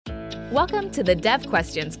Welcome to the Dev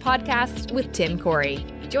Questions podcast with Tim Corey.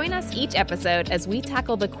 Join us each episode as we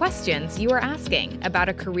tackle the questions you are asking about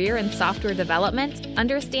a career in software development,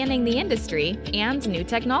 understanding the industry, and new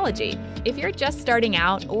technology. If you're just starting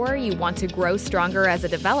out or you want to grow stronger as a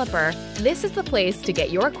developer, this is the place to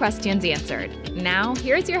get your questions answered. Now,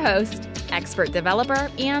 here's your host, expert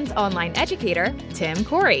developer and online educator, Tim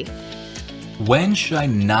Corey. When should I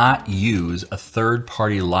not use a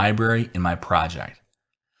third-party library in my project?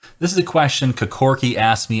 This is a question Kakorki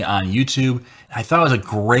asked me on YouTube, and I thought it was a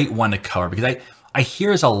great one to cover because I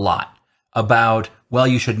hear this a lot about, well,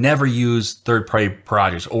 you should never use third-party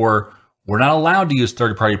projects, or we're not allowed to use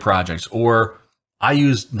third-party projects, or I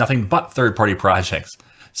use nothing but third-party projects.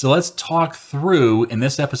 So let's talk through, in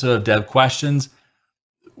this episode of Dev Questions,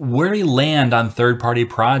 where do you land on third-party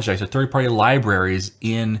projects or third-party libraries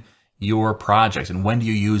in your projects, and when do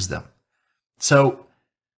you use them? So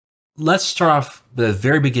let's start off the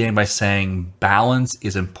very beginning by saying balance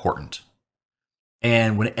is important.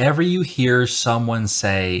 And whenever you hear someone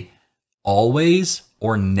say always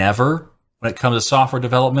or never when it comes to software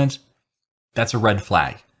development, that's a red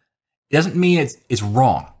flag. It doesn't mean it's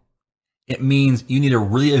wrong. It means you need to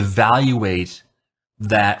really evaluate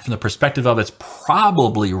that from the perspective of it's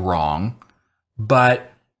probably wrong,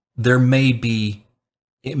 but it may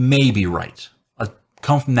be right.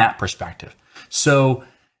 Come from that perspective. So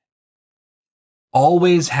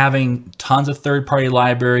always having tons of third-party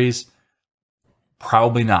libraries,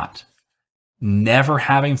 probably not. Never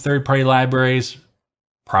having third-party libraries,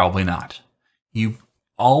 probably not. You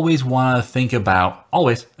always want to think about,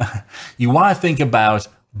 you want to think about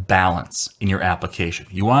balance in your application.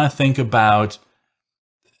 You want to think about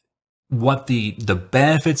what the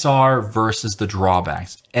benefits are versus the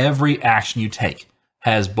drawbacks. Every action you take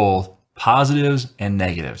has both positives and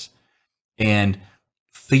negatives. And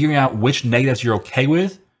figuring out which negatives you're okay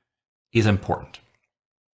with is important.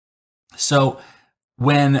 So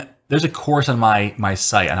when there's a course on my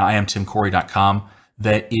site, on iamtimcorey.com,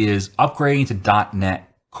 that is upgrading to .NET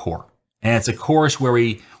Core. And it's a course where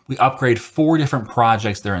we upgrade 4 different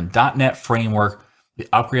projects. They're in .NET Framework. We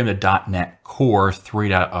upgrade them to .NET Core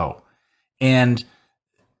 3.0. And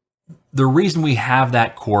the reason we have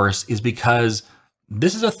that course is because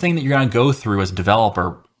this is a thing that you're going to go through as a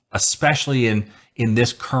developer, especially in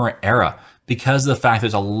this current era, because of the fact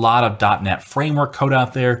there's a lot of .NET Framework code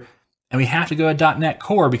out there, and we have to go to .NET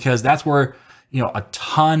Core because that's where a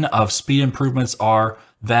ton of speed improvements are.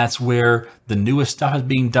 That's where the newest stuff is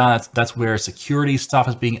being done. That's where security stuff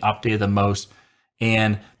is being updated the most,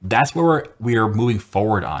 and that's where we are moving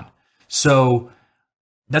forward on. So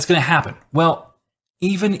that's going to happen. Well,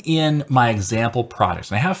 even in my example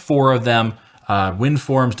projects, and I have 4 of them.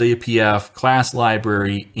 WinForms, WPF, Class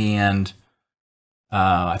Library, and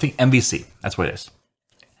I think MVC. That's what it is.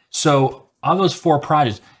 So on those 4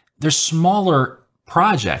 projects, they're smaller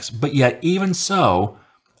projects, but yet even so,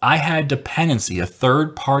 I had dependency, a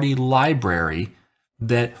third-party library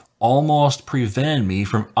that almost prevented me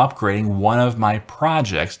from upgrading one of my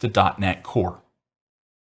projects to .NET Core.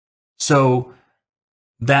 So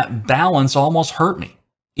that balance almost hurt me.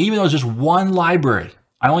 Even though it's just one library,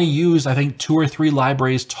 I only used, I think, 2 or 3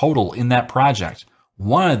 libraries total in that project.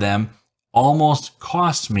 One of them almost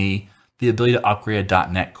cost me the ability to upgrade a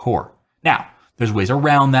 .NET Core. Now, there's ways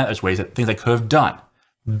around that. There's things I could have done.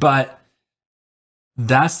 But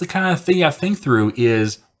that's the kind of thing I think through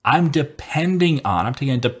is I'm taking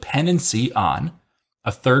a dependency on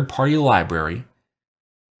a third-party library.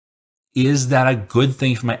 Is that a good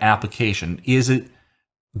thing for my application? Is it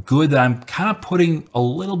good that I'm kind of putting a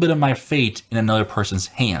little bit of my fate in another person's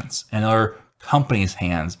hands, another company's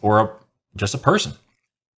hands, or just a person?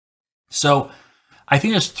 So I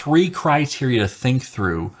think there's 3 criteria to think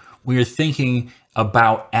through when you're thinking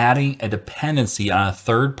about adding a dependency on a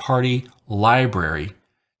third-party library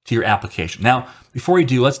to your application. Now, before we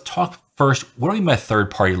do, let's talk first, what do I mean by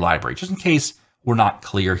third-party library, just in case we're not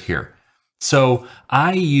clear here. So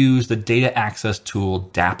I use the data access tool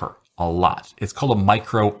Dapper a lot. It's called a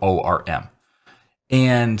micro ORM.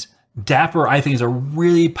 And Dapper, I think, is a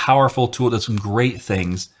really powerful tool that does some great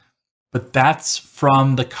things, but that's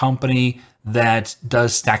from the company that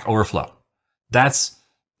does Stack Overflow.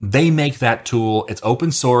 They make that tool. It's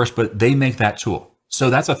open source, but they make that tool. So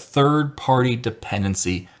that's a third-party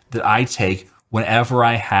dependency that I take whenever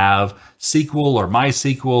I have SQL or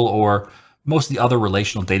MySQL or most of the other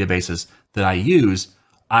relational databases that I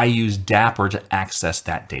use Dapper to access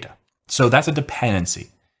that data. So that's a dependency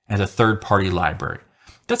as a third-party library.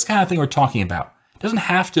 That's the kind of thing we're talking about. It doesn't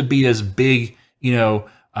have to be as big,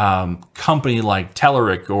 company like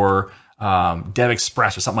Telerik or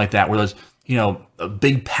DevExpress or something like that, where there's a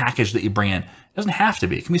big package that you bring in. It doesn't have to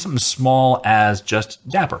be. It can be something small as just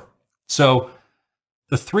Dapper. So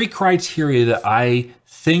the 3 criteria that I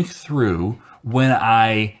think through when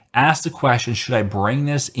I ask the question, should I bring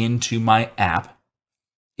this into my app,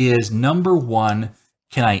 is number 1,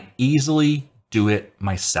 can I easily do it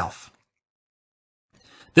myself?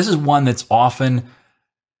 This is one that's I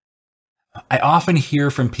often hear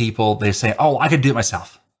from people, they say, oh, I could do it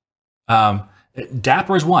myself.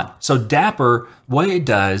 Dapper is one. So Dapper, what it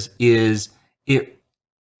does is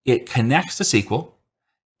it connects to SQL.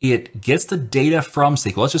 It gets the data from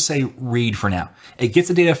SQL. Let's just say read for now. It gets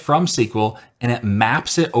the data from SQL and it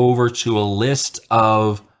maps it over to a list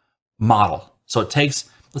of model. So it takes,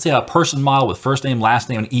 let's say, a person model with first name, last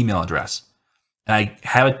name, and email address. And I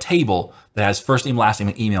have a table that has first name, last name,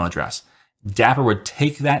 and email address. Dapper would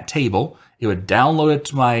take that table, it would download it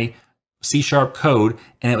to my C# code,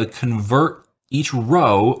 and it would convert each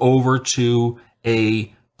row over to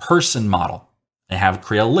a person model and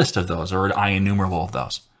create a list of those or an IEnumerable of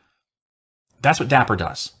those. That's what Dapper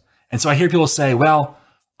does. And so I hear people say, well,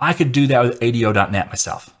 I could do that with ADO.NET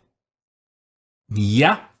myself.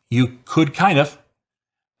 Yeah, you could kind of.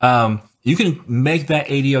 You can make that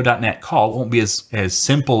ADO.NET call. It won't be as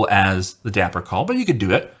simple as the Dapper call, but you could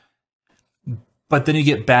do it. But then you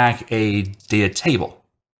get back a data table.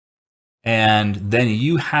 And then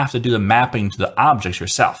you have to do the mapping to the objects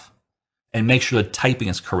yourself and make sure the typing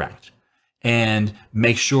is correct. And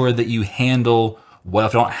make sure that you handle, well,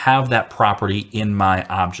 if I don't have that property in my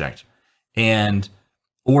object.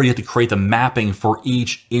 Or you have to create the mapping for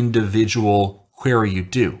each individual query you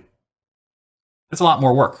do. That's a lot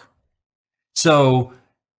more work. So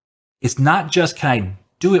it's not just can I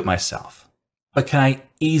do it myself, but can I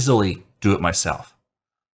easily do it myself?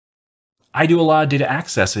 I do a lot of data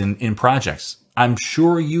access in projects. I'm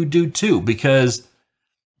sure you do too, because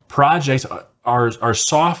projects, our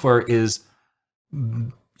software is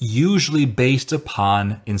usually based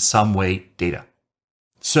upon, in some way, data.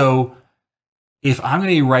 So if I'm going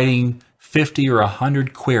to be writing 50 or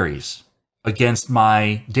 100 queries against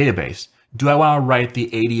my database, do I want to write the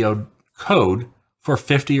ADO code for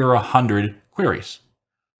 50 or 100 queries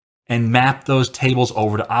and map those tables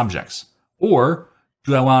over to objects? Or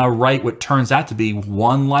do I want to write what turns out to be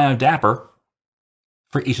one line of Dapper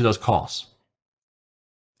for each of those calls?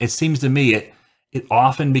 It seems to me it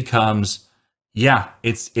often becomes,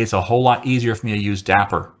 it's a whole lot easier for me to use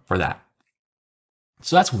Dapper for that.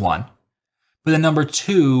 So that's one. But then number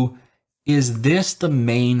 2, is this the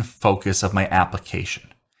main focus of my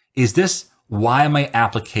application? Is this why my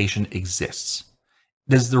application exists?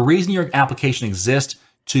 Does the reason your application exists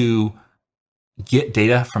to get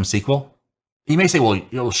data from SQL? You may say,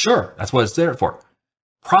 well, sure, that's what it's there for.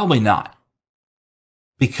 Probably not.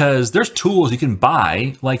 Because there's tools you can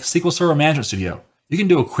buy, like SQL Server Management Studio. You can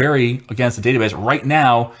do a query against a database right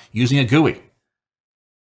now using a GUI.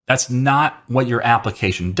 That's not what your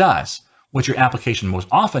application does. What your application most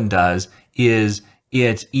often does is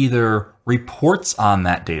it either reports on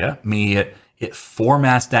that data, meaning it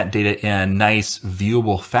formats that data in a nice,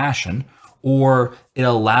 viewable fashion, or it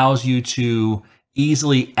allows you to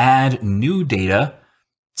easily add new data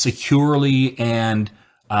securely and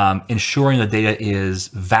ensuring the data is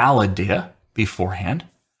valid data beforehand.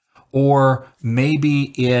 Or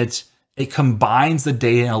maybe it combines the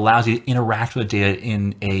data and allows you to interact with the data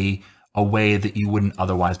in a way that you wouldn't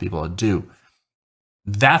otherwise be able to do.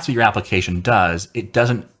 That's what your application does.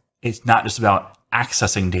 It's not just about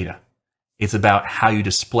accessing data. It's about how you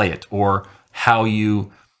display it or how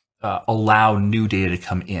you allow new data to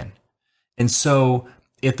come in. And so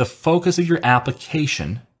if the focus of your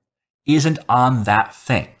application isn't on that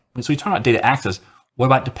thing, so we talk about data access, what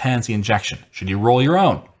about dependency injection? Should you roll your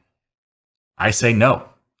own? I say no.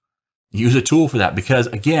 Use a tool for that because,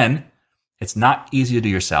 again, it's not easy to do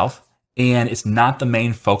yourself and it's not the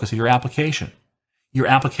main focus of your application. Your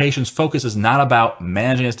application's focus is not about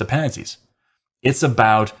managing its dependencies. It's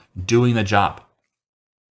about doing the job.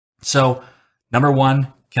 So, number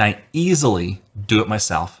 1, can I easily do it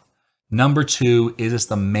myself? Number 2, is this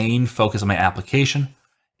the main focus of my application?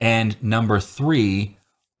 And number 3,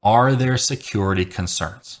 are there security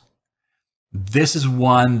concerns? This is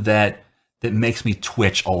one that makes me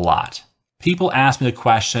twitch a lot. People ask me the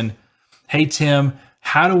question, hey, Tim,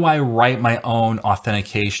 how do I write my own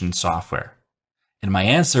authentication software? And my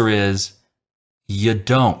answer is, you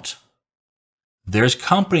don't. There's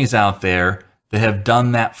companies out there that have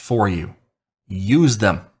done that for you. Use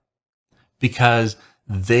them because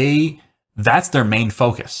that's their main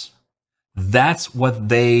focus. That's what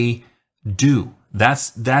they do.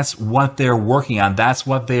 That's what they're working on. That's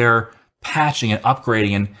what they're patching and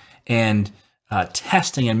upgrading and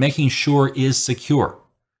testing and making sure is secure.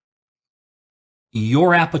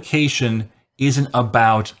 Your application isn't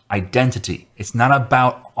about identity. It's not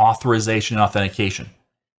about authorization and authentication.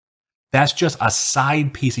 That's just a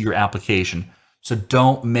side piece of your application. So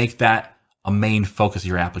don't make that a main focus of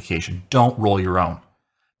your application. Don't roll your own.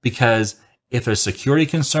 Because if there's security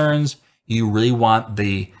concerns, you really want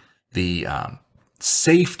the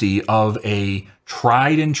safety of a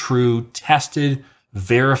tried and true, tested,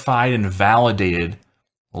 verified, and validated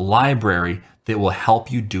library that will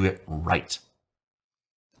help you do it right.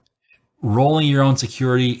 Rolling your own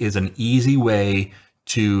security is an easy way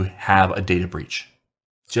to have a data breach.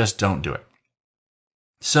 Just don't do it.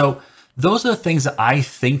 So those are the things that I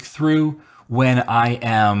think through when I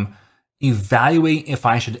am evaluating if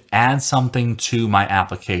I should add something to my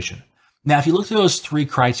application. Now, if you look through those three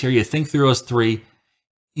criteria, think through those three,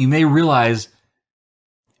 you may realize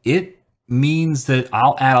it means that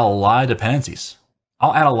I'll add a lot of dependencies.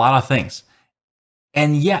 I'll add a lot of things.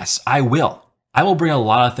 And yes, I will. I will bring a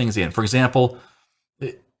lot of things in. For example,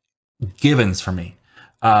 givens for me,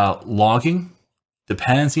 logging,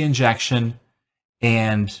 dependency injection,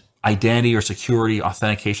 and identity or security,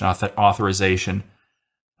 authentication, authorization,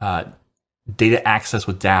 data access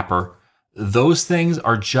with Dapper. Those things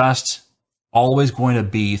are just always going to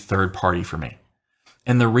be third party for me.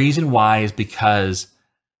 And the reason why is because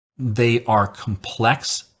they are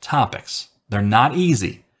complex topics. They're not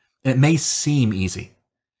easy. It may seem easy.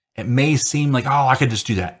 It may seem like, oh, I could just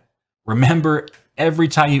do that. Remember, every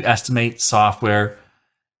time you estimate software,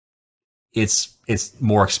 it's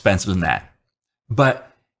more expensive than that.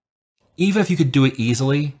 But even if you could do it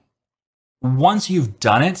easily, once you've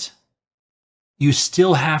done it, you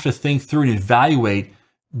still have to think through and evaluate,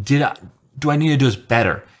 do I need to do this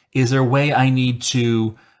better? Is there a way I need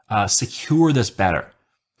to secure this better?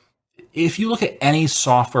 If you look at any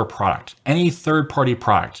software product, any third-party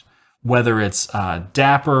product, whether it's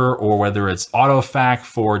Dapper or whether it's AutoFac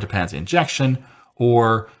for dependency injection,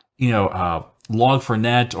 or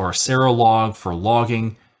Log4Net or Serolog for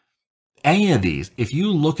logging, any of these, if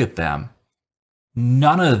you look at them,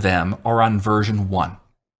 none of them are on version 1.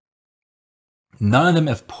 None of them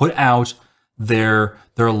have put out their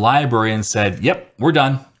library and said, yep, we're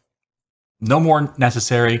done. No more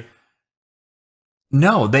necessary.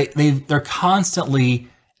 No, they're constantly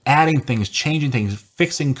adding things, changing things,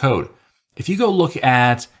 fixing code. If you go look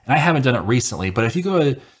at, and I haven't done it recently, but if you go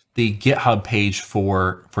to the GitHub page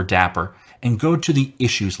for Dapper and go to the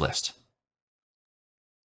issues list,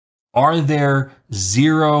 are there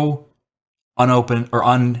 0 unopened or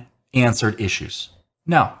unanswered issues?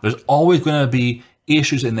 No, there's always going to be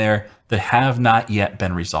issues in there that have not yet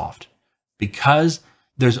been resolved, because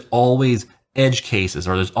there's always edge cases,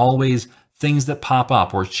 or there's always things that pop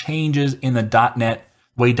up, or changes in the .NET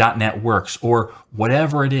way .NET works, or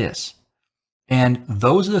whatever it is. And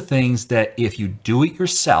those are the things that if you do it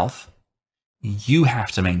yourself, you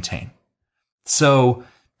have to maintain. So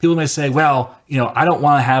people may say, well, I don't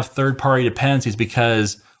want to have third-party dependencies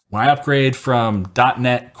because when I upgrade from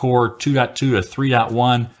 .NET Core 2.2 to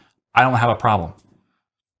 3.1, I don't have a problem.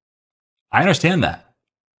 I understand that,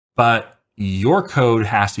 but your code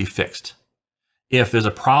has to be fixed. If there's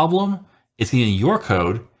a problem, it's in your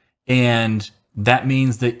code, and that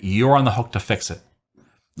means that you're on the hook to fix it.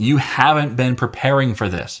 You haven't been preparing for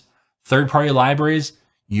this. Third-party libraries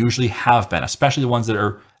usually have been, especially the ones that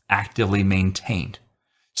are actively maintained.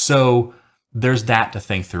 So there's that to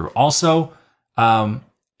think through. Also,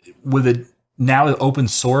 with open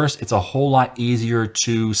source, it's a whole lot easier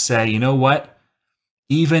to say, you know what?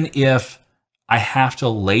 Even if I have to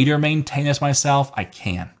later maintain this myself, I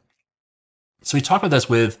can. So we talked about this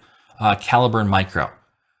with Caliburn Micro.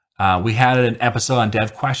 We had an episode on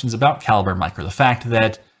Dev Questions about Caliburn Micro. The fact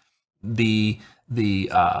that the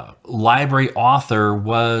library author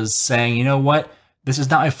was saying, you know what, this is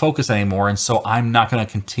not my focus anymore, and so I'm not going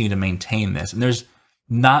to continue to maintain this. And there's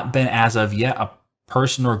not been, as of yet, a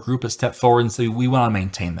person or a group that stepped forward and said, we want to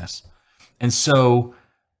maintain this. And so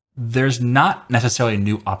there's not necessarily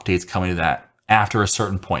new updates coming to that after a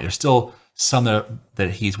certain point. There's still some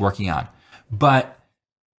that he's working on. But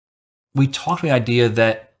we talked about the idea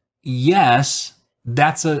that, yes,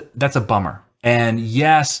 that's a bummer. And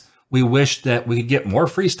yes, we wish that we could get more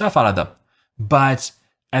free stuff out of them. But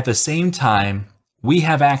at the same time, we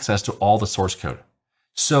have access to all the source code.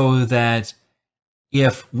 So that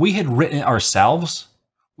if we had written it ourselves,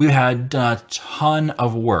 we had done a ton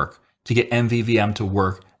of work to get MVVM to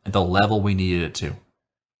work at the level we needed it to.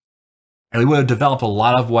 And we would have developed a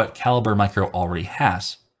lot of what Caliburn Micro already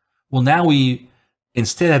has. Well, now we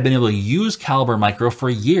instead have been able to use Caliburn Micro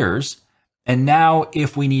for years And now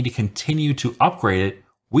if we need to continue to upgrade it,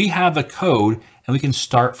 we have the code and we can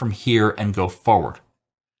start from here and go forward.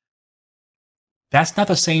 That's not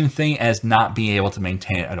the same thing as not being able to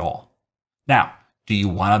maintain it at all. Now, do you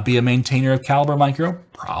want to be a maintainer of Calibre Micro?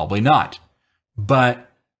 Probably not. But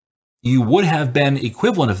you would have been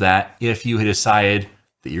equivalent of that if you had decided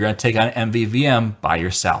that you're going to take on MVVM by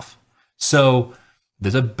yourself. So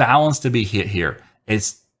there's a balance to be hit here.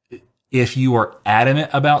 It's if you are adamant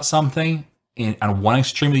about something on one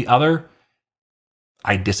extreme or the other,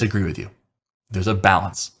 I disagree with you. There's a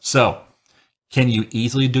balance. So can you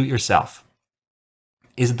easily do it yourself?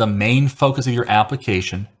 Is it the main focus of your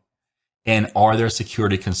application? And are there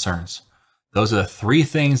security concerns? Those are the three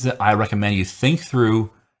things that I recommend you think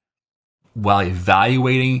through while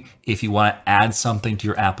evaluating if you want to add something to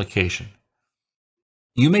your application.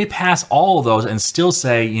 You may pass all of those and still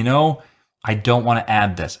say, I don't want to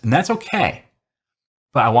add this. And that's okay.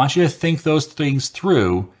 But I want you to think those things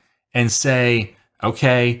through and say,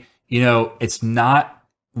 okay, it's not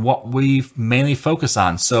what we mainly focus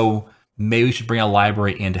on. So maybe we should bring a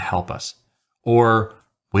library in to help us. Or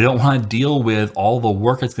we don't want to deal with all the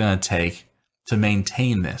work it's going to take to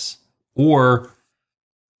maintain this. Or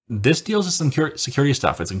this deals with some security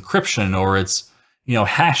stuff. It's encryption or it's,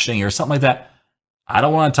 hashing or something like that. I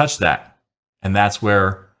don't want to touch that. And that's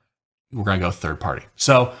where we're going to go third party.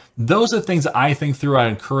 So those are the things that I think through. I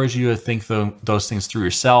encourage you to think those things through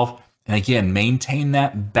yourself. And again, maintain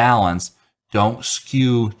that balance. Don't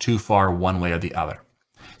skew too far one way or the other.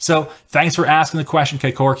 So thanks for asking the question,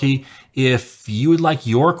 Kekorki. If you would like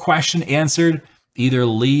your question answered, either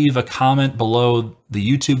leave a comment below the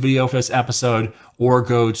YouTube video for this episode or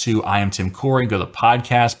go to I Am Tim Corey, go to the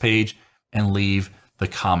podcast page and leave the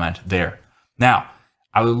comment there. Now,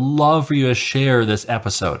 I would love for you to share this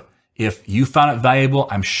episode. If you found it valuable,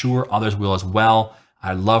 I'm sure others will as well.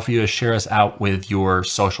 I'd love for you to share us out with your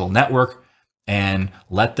social network and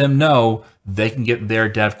let them know they can get their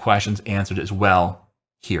dev questions answered as well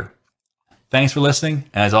here. Thanks for listening.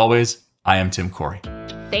 And as always, I am Tim Corey.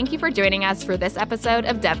 Thank you for joining us for this episode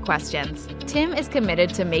of Dev Questions. Tim is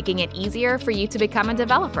committed to making it easier for you to become a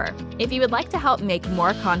developer. If you would like to help make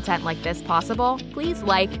more content like this possible, please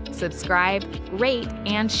like, subscribe, rate,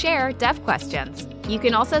 and share Dev Questions. You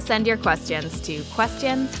can also send your questions to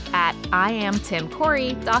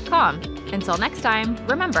questions@iamtimcorey.com. Until next time,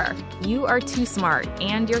 remember, you are too smart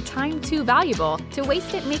and your time too valuable to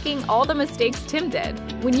waste it making all the mistakes Tim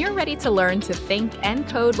did. When you're ready to learn to think and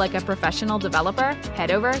code like a professional developer,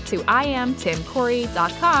 head over to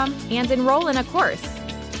iamtimcorey.com and enroll in a course.